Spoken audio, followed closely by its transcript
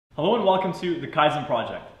Hello and welcome to the Kaizen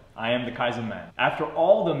Projekt. I am the Kaizen Man. After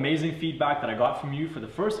all the amazing feedback that I got from you for the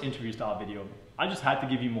first interview style video, I just had to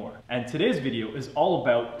give you more. And today's video is all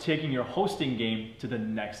about taking your hosting game to the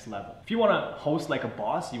next level. If you want to host like a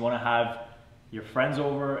boss, you want to have your friends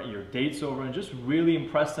over, your dates over, and just really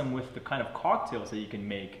impress them with the kind of cocktails that you can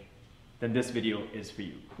make, then this video is for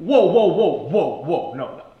you. Whoa,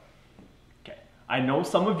 no. Okay, I know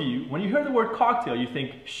some of you, when you hear the word cocktail, you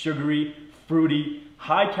think sugary, fruity,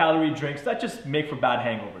 high-calorie drinks that just make for bad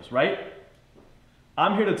hangovers, right?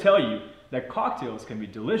 I'm here to tell you that cocktails can be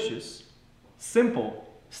delicious,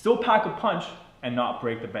 simple, still pack a punch, and not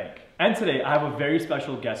break the bank. And today, I have a very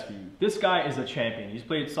special guest for you. This guy is a champion. He's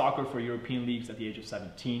played soccer for European leagues at the age of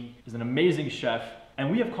 17. He's an amazing chef, and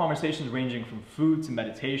we have conversations ranging from food to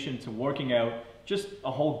meditation to working out, just a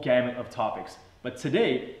whole gamut of topics. But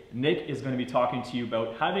today, Nick is going to be talking to you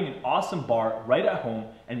about having an awesome bar right at home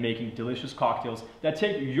and making delicious cocktails that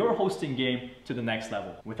take your hosting game to the next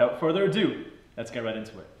level. Without further ado, let's get right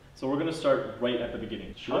into it. So we're going to start right at the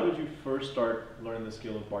beginning. Sure. How did you first start learning the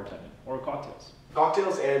skill of bartending or cocktails?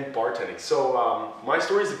 Cocktails and bartending. So my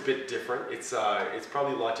story is a bit different. It's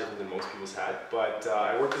probably a lot different than most people's had, but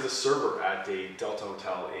I worked as a server at a Delta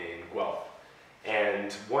hotel in Guelph.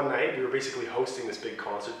 And one night we were basically hosting this big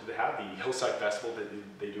concert that they have, the Hillside Festival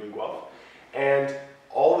that they do in Guelph. And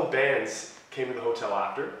all the bands came to the hotel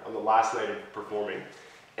after, on the last night of performing.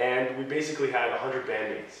 And we basically had 100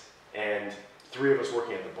 bandmates and 3 of us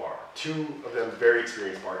working at the bar. 2 of them very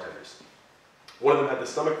experienced bartenders. One of them had the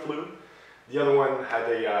stomach flu. The other one had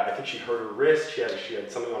I think she hurt her wrist. She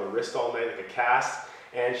had something on her wrist all night, like a cast,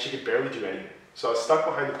 and she could barely do anything. So I was stuck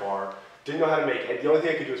behind the bar. Didn't know how to make it. The only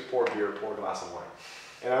thing I could do was pour beer, pour a glass of wine.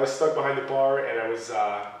 And I was stuck behind the bar, and I was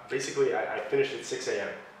basically, I finished at 6 a.m.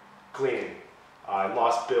 cleaning. I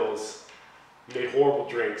lost bills, made horrible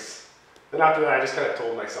drinks. Then after that, I just kind of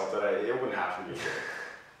told myself that it wouldn't happen to me.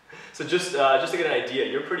 So just to get an idea,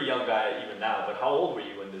 you're a pretty young guy even now, but how old were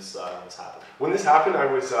you when this happened? When this happened, I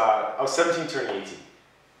was 17 turning 18.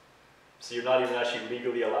 So you're not even actually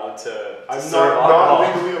legally allowed to I'm serve not alcohol?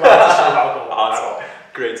 legally allowed to serve alcohol. Awesome.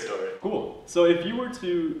 Great story. Cool. So if you were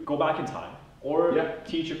to go back in time or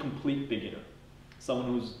teach a complete beginner, someone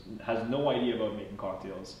who has no idea about making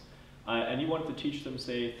cocktails, and you wanted to teach them,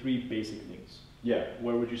 say, 3 basic things,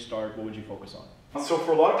 where would you start? What would you focus on? So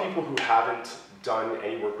for a lot of people who haven't done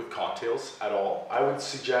any work with cocktails at all, I would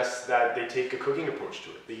suggest that they take a cooking approach to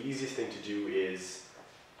it. The easiest thing to do is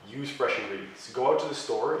use fresh ingredients. Go out to the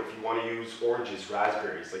store if you want to use oranges,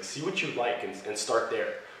 raspberries, like see what you like and start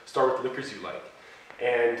there. Start with liquors you like.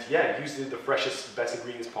 And use the freshest, best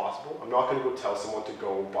ingredients possible. I'm not going to go tell someone to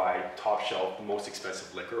go buy top shelf, the most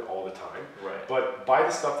expensive liquor all the time. Right. But buy the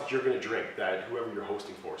stuff that you're going to drink, that whoever you're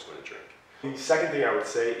hosting for is going to drink. The second thing I would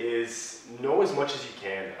say is know as much as you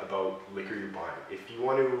can about liquor you're buying. If you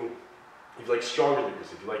like stronger liquors,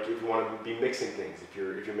 if you want to be mixing things, if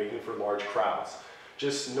you're making for large crowds,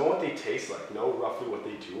 just know what they taste like, know roughly what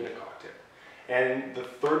they do in a cocktail. And the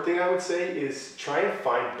third thing I would say is try and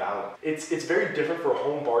find balance. It's very different for a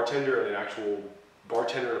home bartender and an actual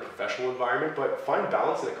bartender in a professional environment, but find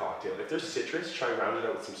balance in a cocktail. If there's citrus, try and round it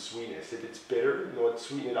out with some sweetness. If it's bitter,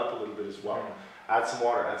 sweeten it up a little bit as well. Add some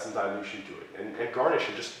water, add some dilution to it, and garnish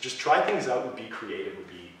it. Just try things out and be creative would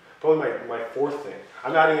be probably my 4th thing.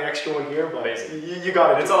 I'm adding an extra one here, but you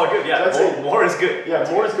got it. It's all good, more is good. Yeah,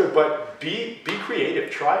 more is good, but be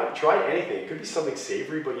creative. Try anything. It could be something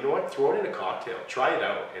savory, but you know what? Throw it in a cocktail. Try it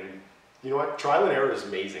out, and you know what? Trial and error is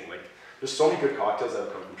amazing. Like there's so many good cocktails that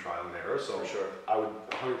have come from trial and error. So for sure, I would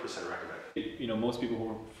 100% recommend it. You know, most people who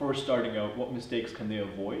are first starting out, what mistakes can they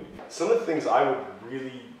avoid? Some of the things I would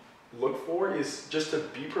really look for is just to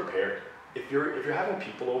be prepared. If you're having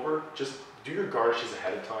people over, just do your garnishes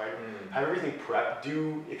ahead of time. Have everything prepped.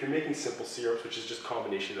 If you're making simple syrups, which is just a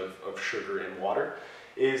combination of sugar and water,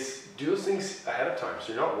 is do those things ahead of time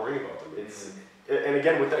so you're not worrying about them. And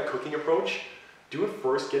again, with that cooking approach, do it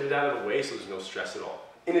first, get it out of the way so there's no stress at all.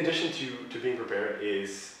 In addition to being prepared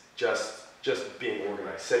is just being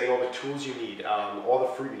organized, setting all the tools you need, all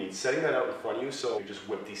the fruit you need, setting that out in front of you so you just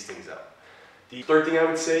whip these things out. The third thing I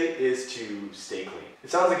would say is to stay clean. It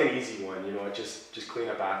sounds like an easy one, just clean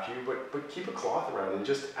up after you, but keep a cloth around and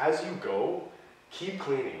just as you go, keep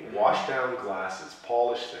cleaning. Wash down glasses,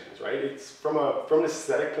 polish things, right? It's from an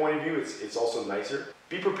aesthetic point of view, it's also nicer.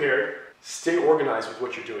 Be prepared, stay organized with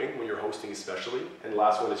what you're doing when you're hosting especially, and the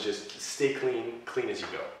last one is just stay clean as you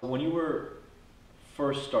go. When you were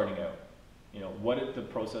first starting out, what did the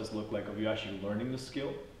process look like of you actually learning the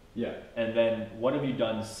skill? Yeah. And then what have you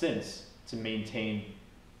done since to maintain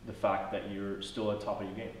the fact that you're still at top of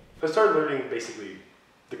your game? I started learning basically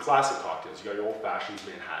the classic cocktails. You got your old fashions,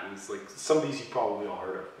 Manhattans, like some of these you've probably all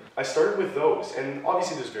heard of. I started with those, and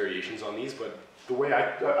obviously there's variations on these, but the way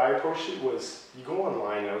I approached it was, you go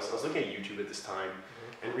online, and I was looking at YouTube at this time,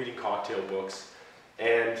 and reading cocktail books,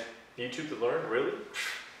 and YouTube to learn, really?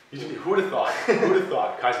 who would have thought? Who would have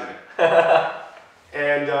thought? Kaizen man.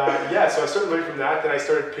 And yeah, so I started learning from that, then I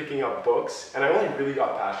started picking up books, and I only really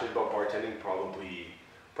got passionate about bartending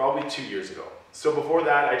probably 2 years ago. So before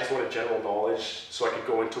that, I just wanted general knowledge so I could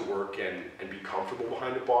go into work and be comfortable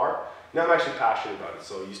behind the bar. Now I'm actually passionate about it,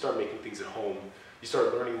 so you start making things at home, you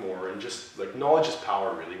start learning more, and just like knowledge is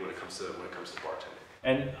power really when it comes to bartending.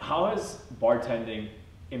 And how has bartending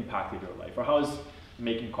impacted your life, or how has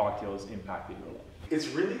making cocktails impacted your life? It's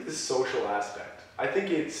really the social aspect. I think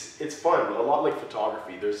it's fun, a lot like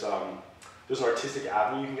photography. There's an artistic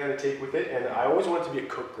avenue you can kind of take with it, and I always wanted to be a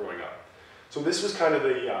cook growing up. So this was kind of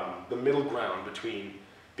the middle ground between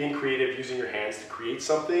being creative, using your hands to create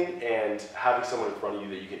something, and having someone in front of you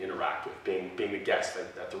that you can interact with, being the guest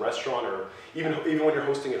at the restaurant, or even when you're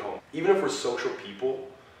hosting at home. Even if we're social people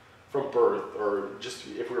from birth, or just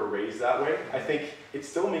if we were raised that way, I think it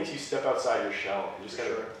still makes you step outside your shell and just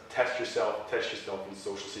kind of test yourself in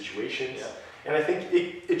social situations. Yeah. And I think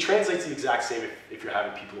it translates the exact same if you're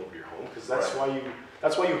having people over your home, because that's why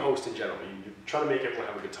you host in general. You try to make everyone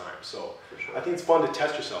have a good time. So I think it's fun to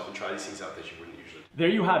test yourself and try these things out that you wouldn't usually. There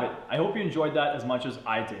you have it. I hope you enjoyed that as much as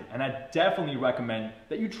I did. And I definitely recommend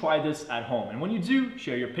that you try this at home. And when you do,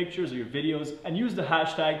 share your pictures or your videos and use the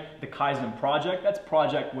hashtag the Kaizen Projekt. That's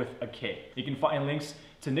project with a K. You can find links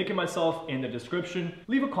to Nick and myself in the description.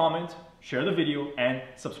 Leave a comment, share the video, and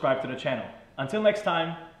subscribe to the channel. Until next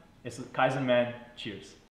time, it's the Kaizen Man.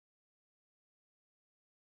 Cheers.